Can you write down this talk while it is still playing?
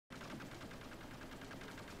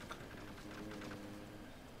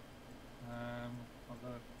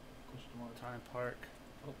park.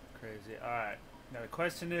 Oh, crazy. Alright. Now the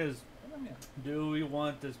question is, do we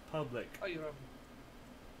want this public? Oh, you're over.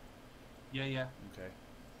 Yeah, yeah. Okay.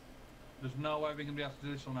 There's no way we can be able to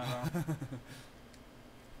do this on our own.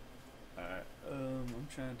 Alright. I'm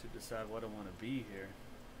trying to decide what I want to be here.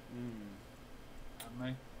 And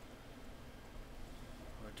me.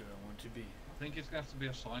 What do I want to be? I think it's going to have to be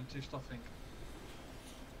a scientist, I think.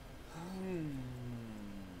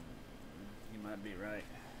 You might be right.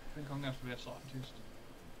 I think I'm going to have to be a scientist.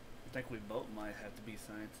 I think we both might have to be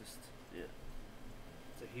scientists. Yeah.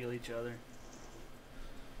 To heal each other.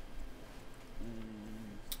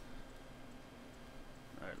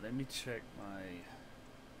 Alright, let me check my...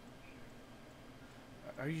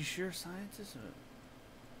 Are you sure scientist?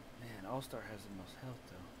 Man, All-Star has the most health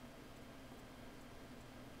though.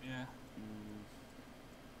 Yeah.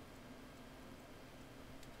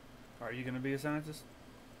 Are you gonna be a scientist?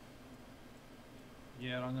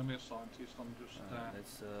 Yeah, I'm gonna be a scientist. I'm just.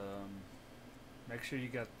 Let's make sure you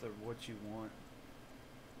got the what you want.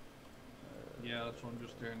 Yeah, that's what I'm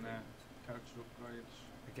just doing now. Character upgrades.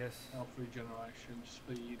 I guess. Health regeneration,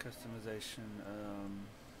 speed, customization,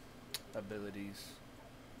 abilities.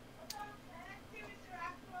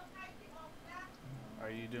 Are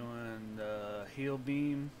you doing the heal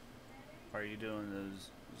beam? Are you doing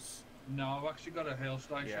those? No, I've actually got a heal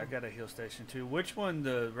station. Yeah, I got a heal station too. Which one,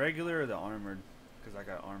 the regular or the armored? Because I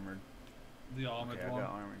got armored. The armored one. I got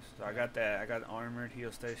armored. So I got that. I got armored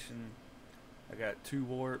heal station. I got 2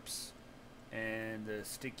 warps and the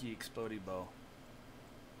sticky explodey bow.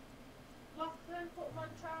 Lachlan, put them on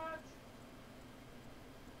charge.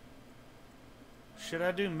 Should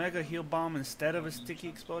I do mega heal bomb instead of a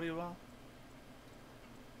sticky explodey bow?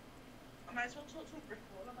 I might as well talk to a brick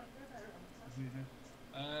wall. I might go there.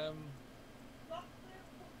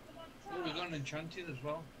 Oh, we got an enchanted as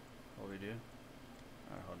well. What we do?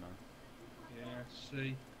 Alright, hold on. Yeah,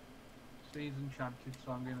 sea. Sea's enchanted,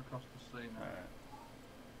 so I'm going across the sea now. Alright.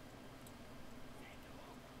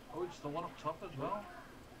 Oh, it's the one up top as well.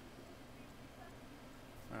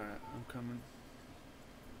 Alright, I'm coming.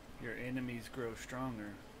 Your enemies grow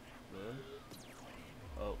stronger. What?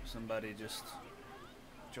 Oh, somebody just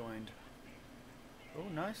joined. Oh,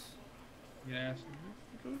 nice. Yes.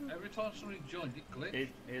 Every time somebody joined, it glitched.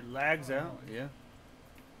 It lags out, yeah.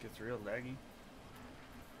 Gets real laggy.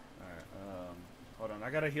 Alright, hold on. I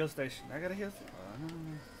got a heal station. Yeah.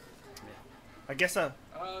 I guess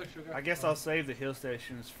I'll save the heal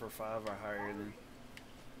stations for 5 or higher then.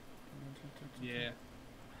 Yeah.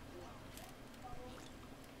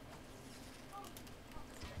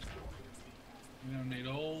 We're gonna need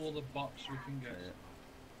all the bots we can get. Yeah.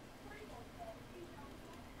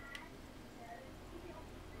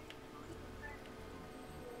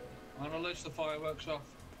 I'm gonna let the fireworks off.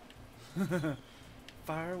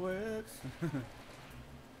 Fireworks.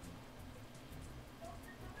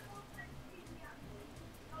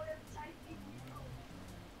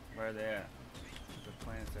 Where are they at? The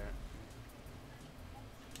plants at?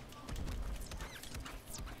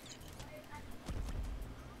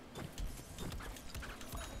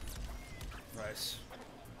 Rice.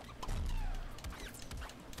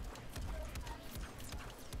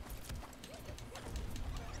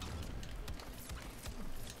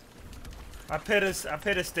 I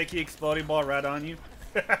put a sticky exploding ball right on you.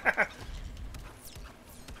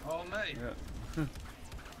 Oh mate. Yep.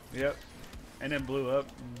 Yep. And then blew up.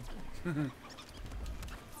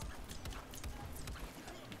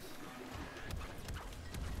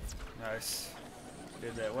 Nice.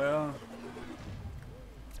 Did that well.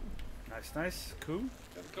 Nice, nice. Cool.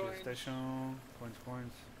 Station.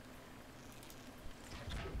 Coins.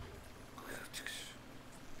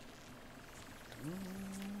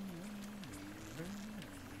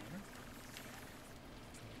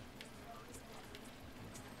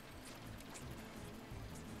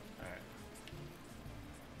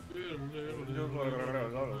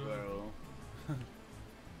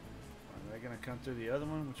 Are they gonna come through the other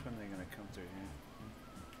one? Which one are they gonna come through here?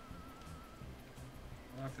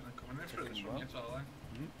 I think they're coming in through this one, yes, are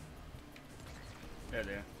they? Yeah,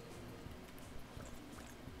 they are.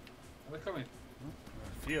 Are they coming? A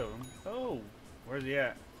few of them. Oh! Where's he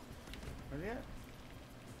at? Where's he at?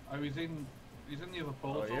 Oh, he's in the other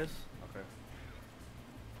portal. Oh, he is? Okay.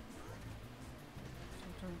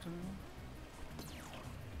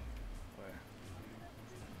 Where?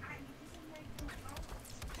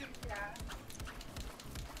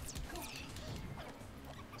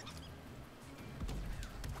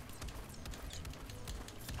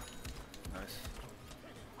 Nice.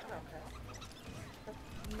 Okay.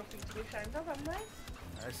 Nothing to be ashamed of, haven't they?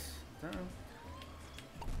 Nice. Alright.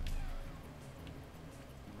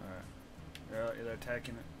 Yeah, they're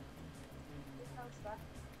attacking it. How's that?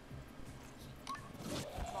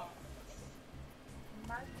 Oh,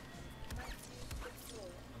 might be the floor.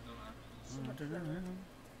 So much better.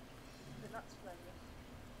 But that's flavor.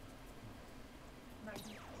 90%.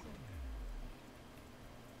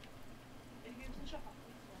 Are you using shop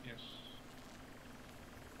apples? Yes.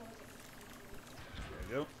 There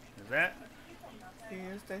you go. Is that?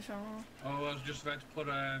 Hill station. Oh, I was just about to put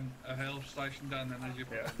a hill station down then as you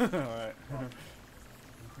put Yeah. Alright.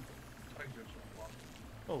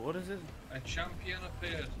 Oh, what is it? A champion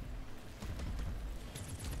appeared.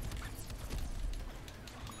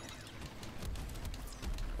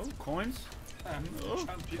 Oh, coins? Oh.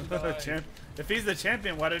 Champion died. If he's the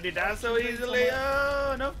champion, why did he die so easily?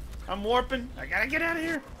 Oh, no. I'm warping. I gotta get out of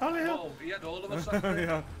here. Holy hell. Oh, he had all of us up there.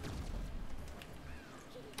 Yeah.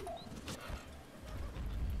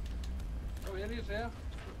 Oh, here he is here.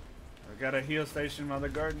 I got a heal station by the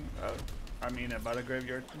garden. By the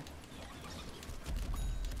graveyard.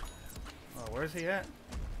 Oh, where's he at?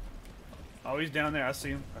 Oh, he's down there. I see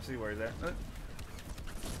him. I see where he's at.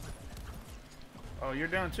 Oh, you're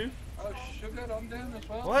down too? Oh, sugar, I'm down as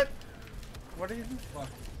well. What? What did he do? What?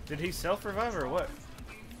 Did he self-revive or what?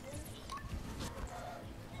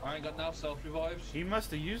 I ain't got no self-revives. He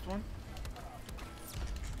must have used one.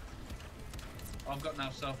 I've got no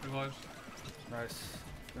self-revives. Nice.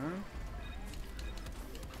 Done.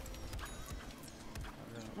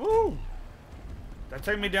 Woo! That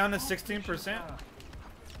took me down to 16%. Yeah,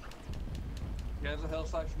 there's a hill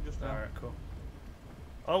station just there. Alright, cool.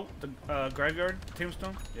 Oh, the graveyard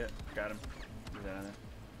tombstone? Yeah, got him. Get out of there.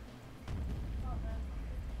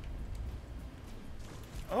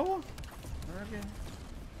 Oh! Okay.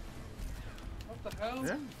 What the hell?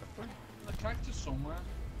 Yeah. The cactus somewhere.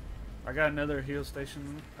 I got another heal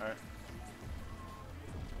station. Alright.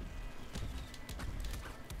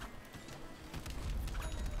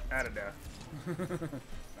 Out of death.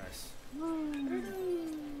 Nice.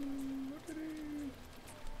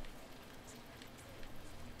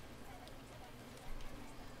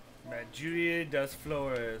 Julia das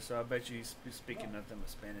Flores, so I bet you he's speaking nothing but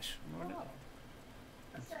Spanish. I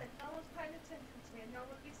said, no one's paying attention to me and no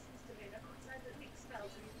one listens to me. And I could say that Nick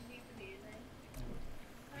spells and you can even hear me.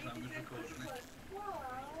 That was recording me.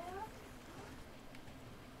 What?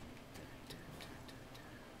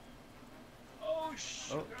 Oh,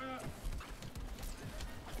 sugar.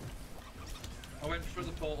 I went through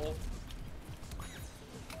the portal.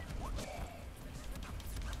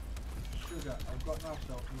 Sugar, I've got no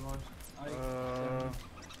self-revives. 8, 7,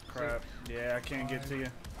 Crap. 6, Yeah, I can't get to you.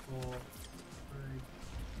 4,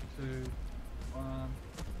 3, 2, 1.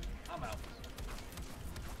 I'm out.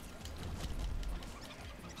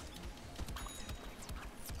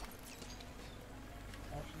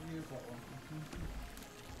 Actually, you've got one.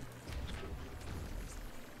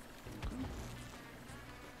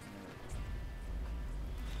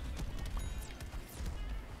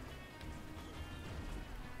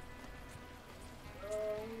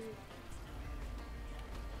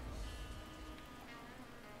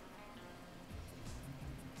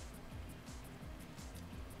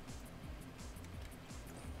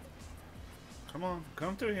 Come on,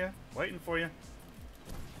 come through here. Waiting for you.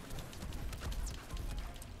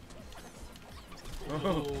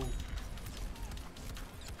 Oh.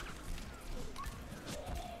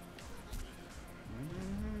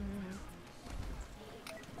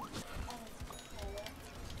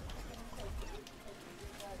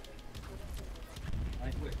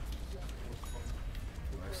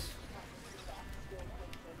 Nice.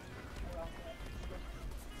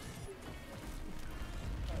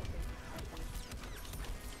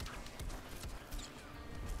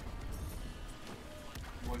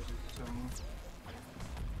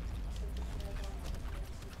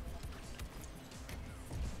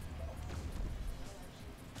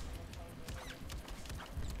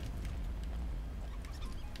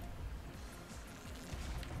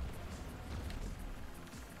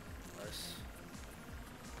 Nice.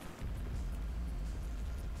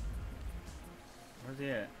 Where's he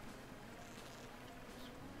at?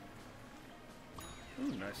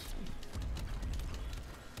 Ooh, nice.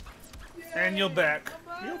 And you're back.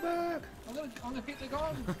 You're back. I'm gonna hit the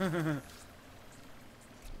gun.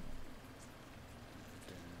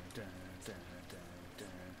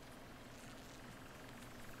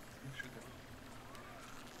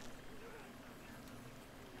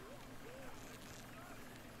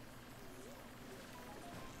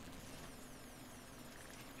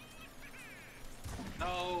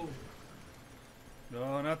 No.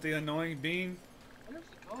 No, not the annoying bean. Where's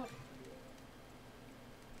the garden?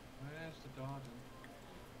 Where's the garden?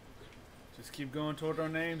 Just keep going toward our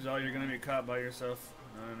names. Oh, you're gonna be caught by yourself.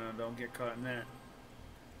 No, no, no, don't get caught in that.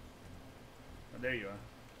 Oh, there you are.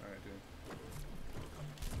 Alright, good.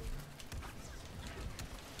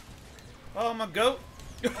 Oh, my goat!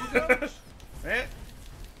 Eh?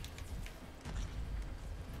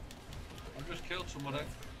 I've just killed somebody.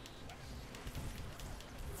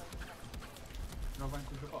 No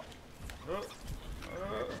vanquish the bot. Oh,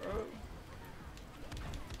 oh, oh.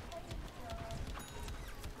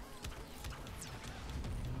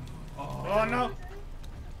 Oh no!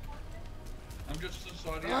 I'm just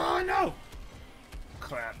inside here. Oh no!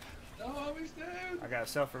 Crap. No, he's dead. I got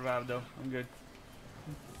self-revive though. I'm good.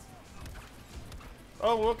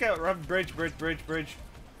 Oh, look out! Right, bridge, bridge, bridge, bridge.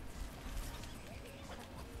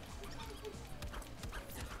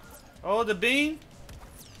 Oh, the bean!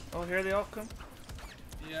 Oh, here they all come.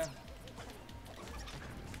 Yeah.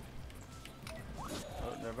 Oh,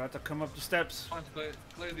 they're about to come up the steps. Trying to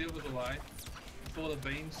clear the others away before the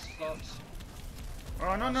beans starts.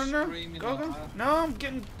 Oh no no no! Screaming Go like go! that. No, I'm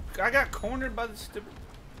getting. I got cornered by the stupid.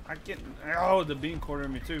 I get. Oh, the bean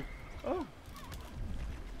cornered me too. Oh.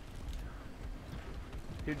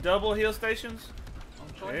 Hit double heal stations.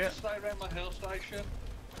 I'm trying Yeah. to stay around my hill station.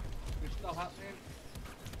 It's not happening.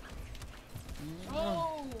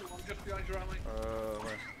 Oh, I'm just behind your army.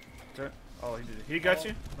 Where? Oh, he did it. He got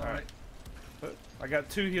you. All Alright. right. I got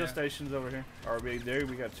 2 heal Yeah. stations over here. There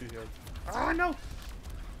we got 2 heals. Oh no!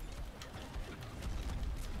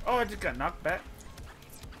 Oh, I just got knocked back.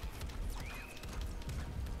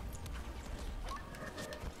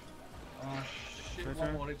 Oh shit, That's one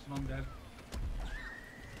right. more hits and I'm dead.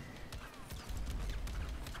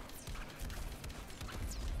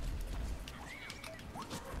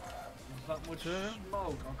 There's that much Sure.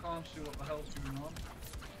 smoke, I can't see what the hell's going on.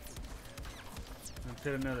 I'm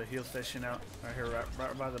put another heal station out right here,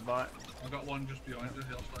 right by the bot. I got one just behind the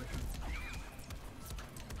hill station.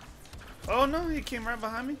 Oh no, he came right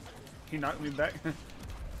behind me. He knocked me back.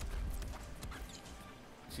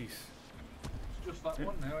 Jeez. It's just that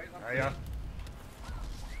one now, ain't that? Ah, yeah.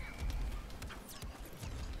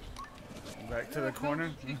 Back to the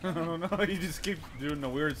corner. Oh no, he just keeps doing the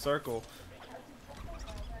weird circle.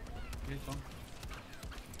 Hit on.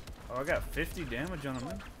 Oh, I got 50 damage on him.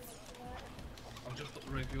 Man. I've just put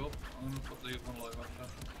the review up. I'm gonna put the one live after.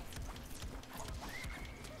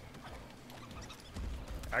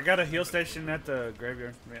 I got a heal station at the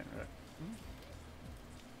graveyard. Man,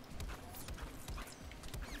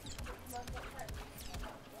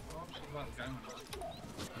 Oh, I'm just about to go.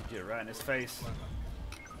 get right in his face.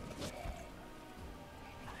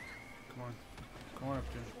 Come on. Come on up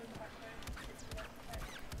to him.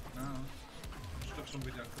 No. Just took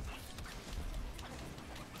somebody down.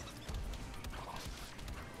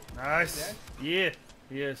 Nice. Yeah.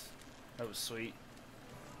 Yes. That was sweet.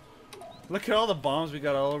 Look at all the bombs we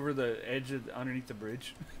got all over the edge of underneath the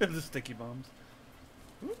bridge. The sticky bombs.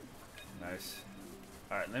 Woo. Nice.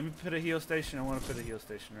 Alright, let me put a heal station. I want to put a heal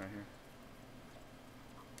station right here.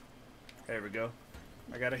 There we go.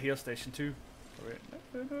 I got a heal station too.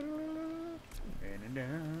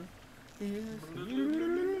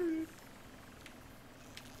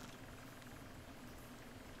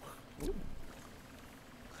 Ooh.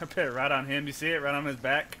 I put it right on him. You see it? Right on his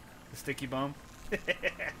back. The sticky bomb.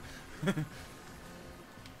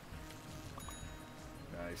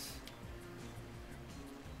 Nice.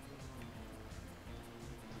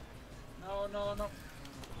 No, no, no.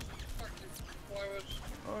 Fucking flowers.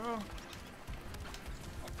 Oh no.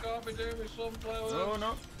 I can't be doing with sunflowers. Oh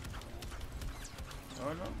no.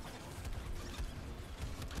 Oh no.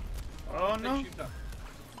 Oh no.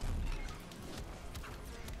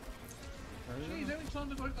 Jeez, every time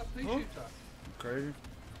they got that pea Oh. shooter. Crazy.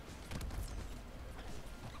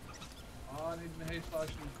 Oh, I need my hair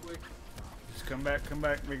station quick. Just come back, come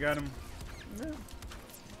back. We got him. No.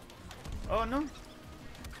 Oh no.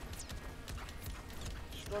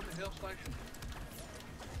 Destroy the hill station.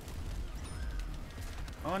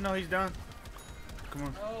 Oh no, he's down. Come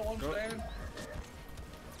on. Oh, one's Go. down.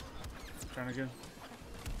 Trying to get him.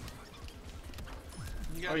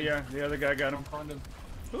 You got Oh him. yeah, the other guy got him. I'm kind of.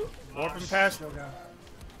 Ooh, warping past. Still go.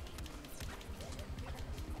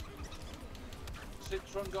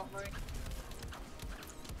 6 run got me.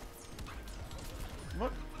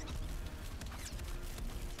 What?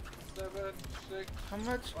 7, 6. How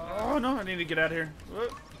much? 5. Oh no, I need to get out of here.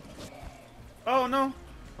 Whoop. Oh no.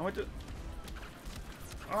 I went to.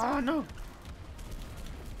 Oh no.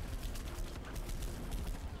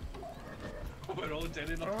 We're all dead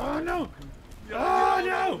in the Oh no. Yeah, Oh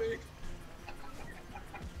yeah, no. baby.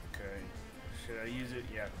 Okay. Should I use it?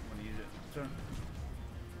 Yeah, I'm gonna use it. Sure.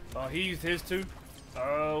 Oh, he used his too.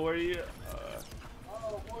 Oh, where are you?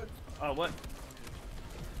 Oh, what? Oh, what?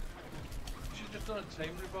 She's just done a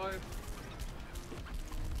team revive.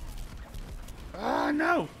 Oh,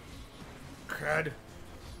 no! Crud.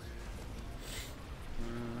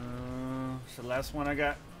 It's the last one I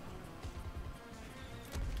got.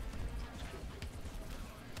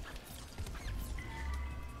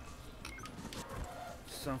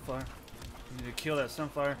 Sunfire. You need to kill that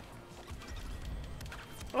sunfire.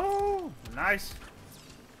 Oh, nice.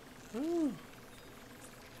 Ooh.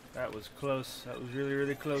 That was close. That was really,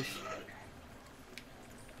 really close.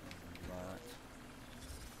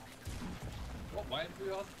 What wave are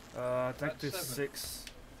we on? I think That's this 7. 6.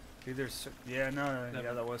 Either 6. Yeah, no, yeah,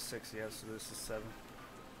 7. that was 6. Yeah, so this is 7.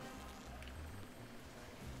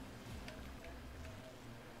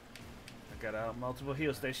 I got out multiple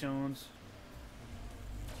heal stations.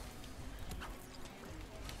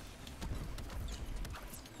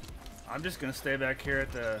 I'm just gonna stay back here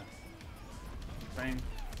at the thing.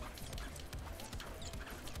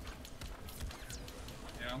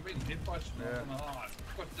 Yeah, I'm being hit by smoke. Yeah. Oh,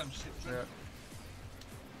 goddamn shit. Yeah.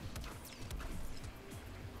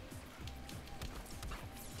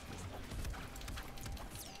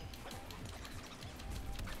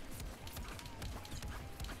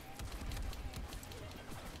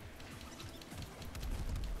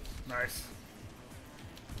 Nice.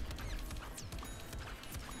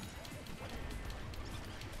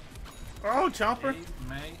 Oh, Chomper! Leave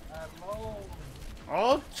me alone.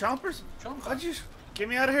 Oh, Chompers! Chomper. How'd you get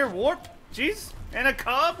me out of here? Warp? Jeez, and a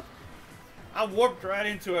cob? I warped right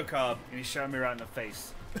into a cob, and he shot me right in the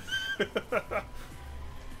face.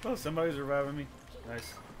 Oh, somebody's reviving me.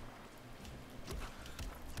 Nice.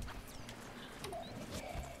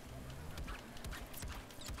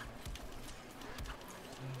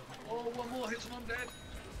 Oh, one more hits and I'm dead.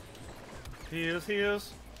 Heals,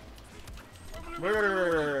 heals.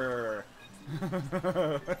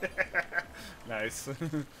 Nice.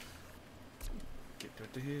 Get to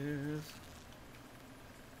the heals.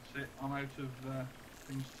 Shit, I'm out of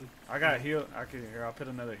things to... I got heal. I can here. I'll put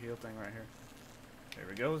another heal thing right here. There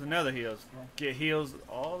we go. Another heals. Get heals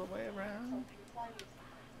all the way around.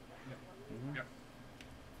 Yep.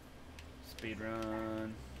 Speed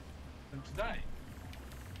run. And today,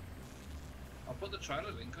 I'll put the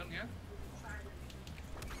trailer link on, yeah?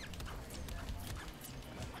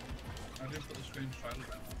 I didn't put the screen trailer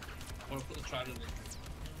down. Or I'll put the trailer link.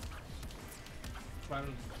 Trailer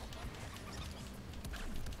link.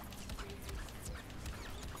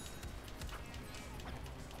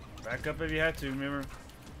 Back up if you had to. Remember,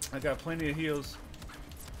 I got plenty of heals.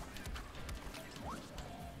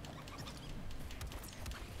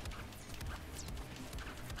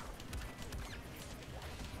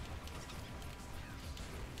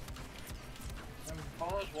 And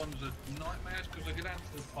bars ones are nightmares because they get down to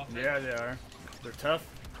the potheads. Yeah, they are. They're tough.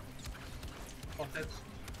 Potheads.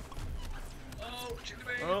 Oh, chili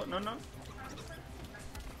baby. Oh, no, no.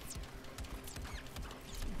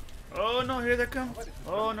 Oh, no, here they come.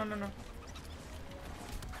 Oh, no, no, no.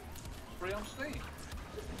 Free on Steam.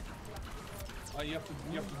 Oh, you have to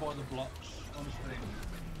buy the blocks on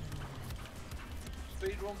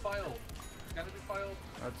Steam. Speedrun failed. Can it be failed?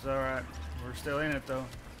 That's alright. We're still in it, though.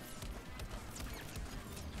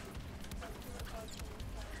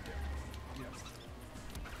 Yeah.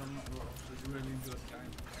 I'm not well, so you really enjoyed the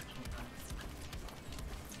game. Excellent game.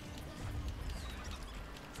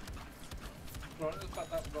 Right, the fact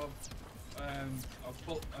that I've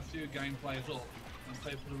put a few gameplays up and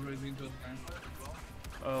people have really enjoyed the gameplay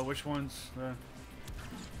as well. Which ones?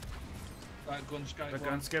 That Gunscape The one.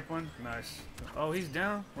 gun skip one? Nice. Oh, he's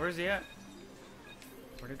down. Where is he at?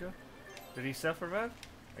 Where'd he go? Did he self-revive?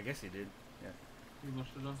 I guess he did. Yeah. You must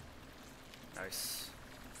have done. Nice.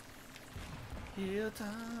 Heal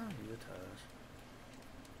time. Heal time.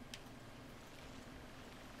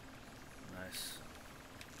 Nice.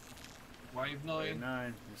 Wave 9.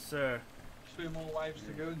 9. Yes, sir. 2 more waves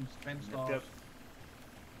to go and 10 Yep, stars. yep.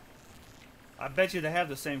 I bet you they have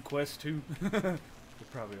the same quest too. They're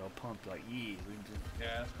probably all pumped like, yeah, we can do.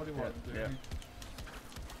 Yeah, that's probably what I'm doing.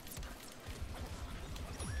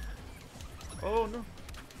 Oh no.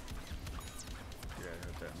 Yeah, I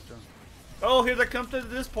heard that. I'm done. Oh, here they come to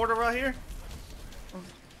this portal right here.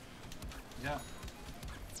 Yeah.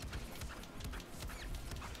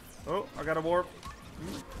 Oh, I got a warp.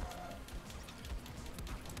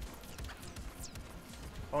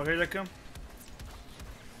 Oh, here they come.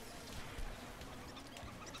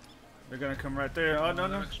 They're gonna come right there. Oh, no,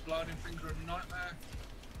 no. Exploding things are a nightmare.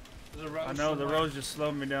 There's a rose I know, the somewhere. rose just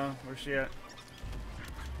slowed me down. Where's she at?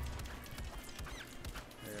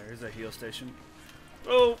 Yeah, here's a heal station.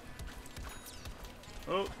 Oh!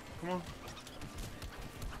 Oh, come on.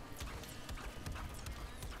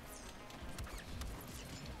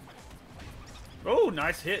 Oh,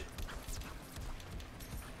 nice hit.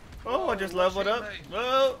 Oh, I just leveled up.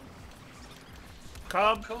 Whoa.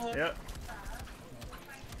 Cobb. Come on. Yep.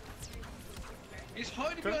 He's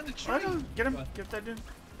hiding behind the tree. I don't get him. Get that dude.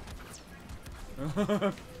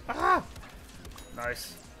 Ah!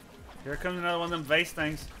 Nice. Here comes another one of them vase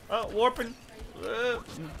things. Oh, warping.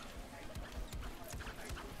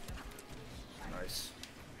 Nice.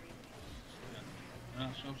 So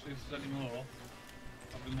obviously if there's any more,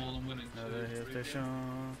 I'll be more than willing to. Another hit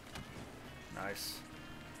station. Nice.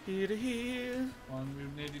 Here to here. One,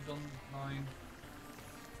 we've nearly done 9.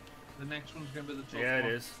 The next one's going to be the top Yeah, it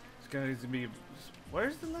one. is. It's going to be.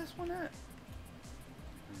 Where's the last one at?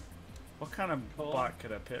 What kind of bot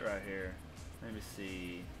could I pit right here? Let me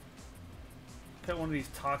see. Put one of these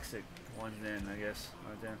toxic ones in, I guess.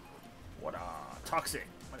 Right there. What toxic.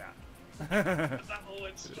 What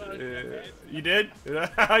you did?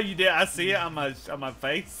 You did? I see it on my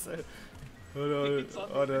face. Hold on.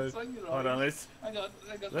 Hold on. Hold on. Let's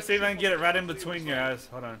see if I can get it right in between your eyes.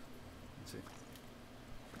 Hold on. Let's see.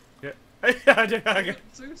 Yeah. I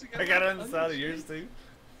got it on the side of yours too.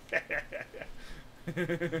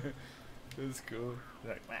 That's cool.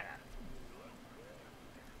 Like, wow.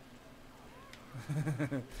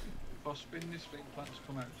 If I spin this thing, plants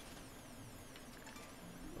come out.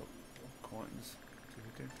 Oh, coins.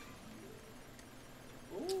 Okay.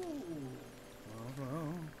 Ooh.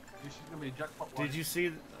 Oh. This is gonna be a jackpot. Did you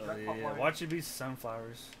see? Oh yeah. Wine. Watch it be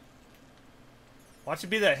sunflowers. Watch it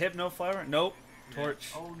be that hypno flower. Nope. Yeah.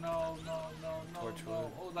 Torch. Oh no.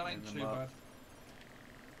 Torchwood. Oh, that ain't And too them up. bad.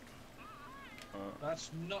 That's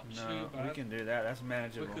not No, too bad. we can do that. That's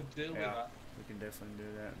manageable. We could deal with yeah, that. we can definitely do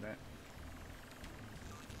that.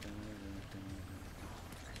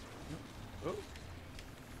 Oh.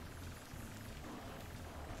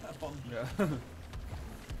 That bomb. Yeah.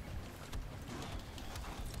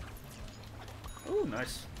 Oh,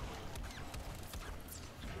 nice.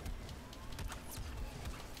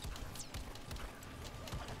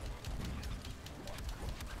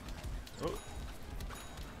 Oh.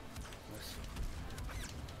 Nice.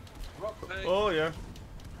 Rock pig. Oh yeah.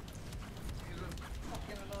 He's a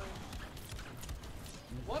fucking annoying.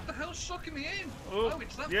 What the hell's sucking me in? Oh,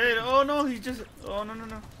 it's that yeah. thing. Oh no, he just. Oh no.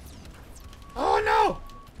 Oh no!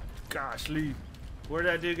 Gosh, leave. Where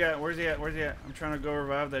that dude got? Where's he at? I'm trying to go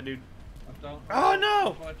revive that dude. I don't. Oh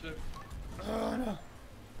no! Try to. Oh no!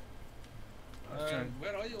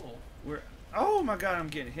 Where are you all? Where? Oh my God! I'm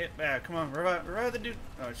getting hit bad. Come on, revive the dude.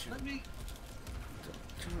 Oh shoot! Let me.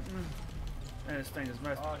 Man, this thing is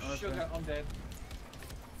messed. Oh, sugar, okay. I'm dead.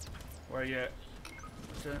 Where you at?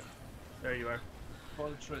 What's that? There you are. By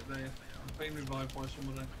the trick there. I'm being revived by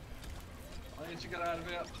somebody. I need to get out of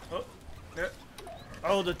here. Oh, yeah.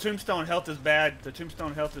 Oh, the tombstone health is bad. The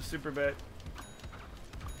tombstone health is super bad.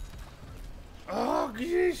 Oh,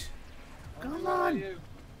 jeez. Come Where are on. you?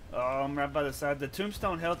 Oh, I'm right by the side. The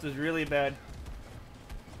tombstone health is really bad.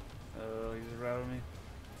 Oh, he's around me.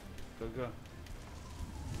 Go.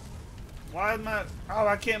 Why am I? Oh,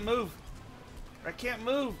 I can't move.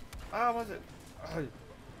 Oh, what's it?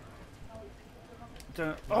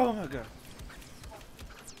 Oh my God.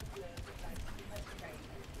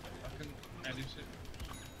 I can edit it.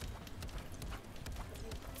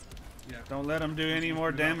 Yeah. Don't let him do any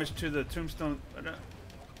more damage to the tombstone.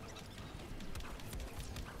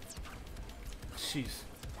 Jeez.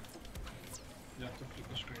 You have to flip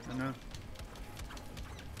the screen. I know.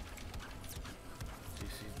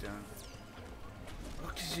 Jeez, he's down. Oh,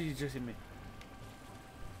 jeez, he just hit me.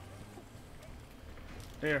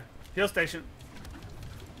 Here, heal station.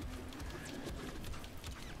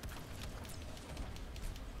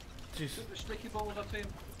 Jeez. Shoot the sticky balls at him.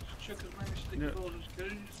 Shook as many sticky Yeah. balls as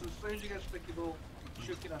good. So as soon as you get a sticky ball,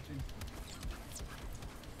 shook it at him.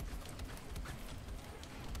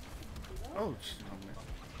 Oh,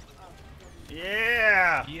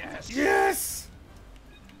 yeah! Yes! Yes!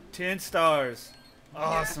 10 stars.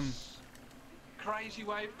 Awesome. Yes. Crazy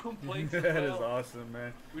wave complete. That as is well. awesome,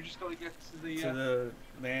 man. We just gotta get to the, To the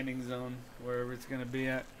landing zone, wherever it's gonna be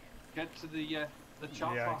at. get to the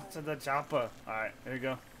chopper. Yeah, to the chopper. Alright, there you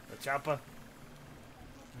go. The chopper.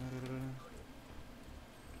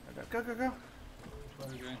 Go. Where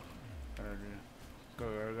are we going? Go.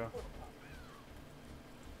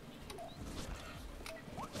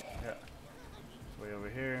 Yeah. Way over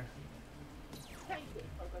here.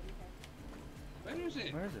 Where is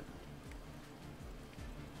it? Where is it?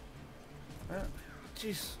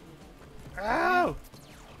 Jeez. Ow!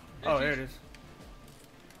 Oh, there it is.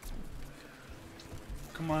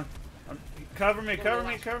 Come on. Cover me, For cover the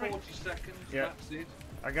me, last cover me. 40 seconds, Yeah. that's it.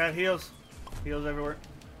 I got heals. Heals everywhere.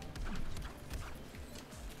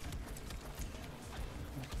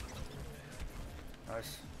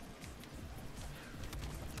 Nice.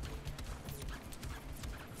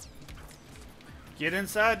 Get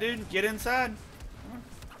inside, dude. Get inside.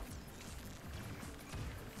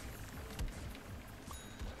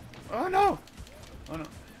 Oh no! Oh no. Get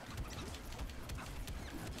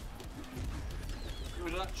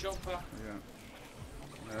rid of that chopper.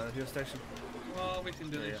 Yeah. Heal station. Come on, we can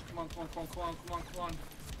do Yeah, this. Come on, come on, come on, come on, come on, come on.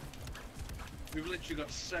 We've literally got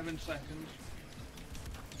 7 seconds.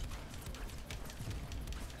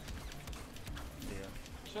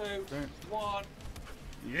 Yeah. 2, 1.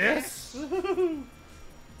 Yes!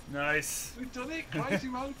 Nice. We've done it. Crazy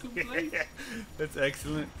mode complete. That's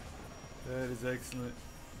excellent. That is excellent.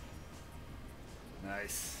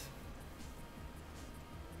 Nice.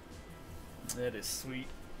 That is sweet.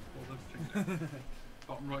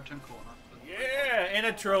 Bottom right hand corner. Yeah, and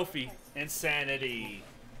a trophy. Insanity.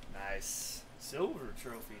 Nice. Silver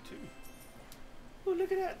trophy too. Oh,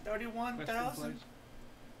 look at that. 31,000. I've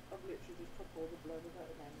literally just took all the blood out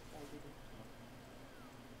of them.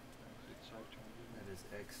 That is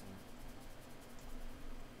excellent.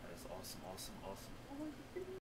 That is awesome, awesome, awesome.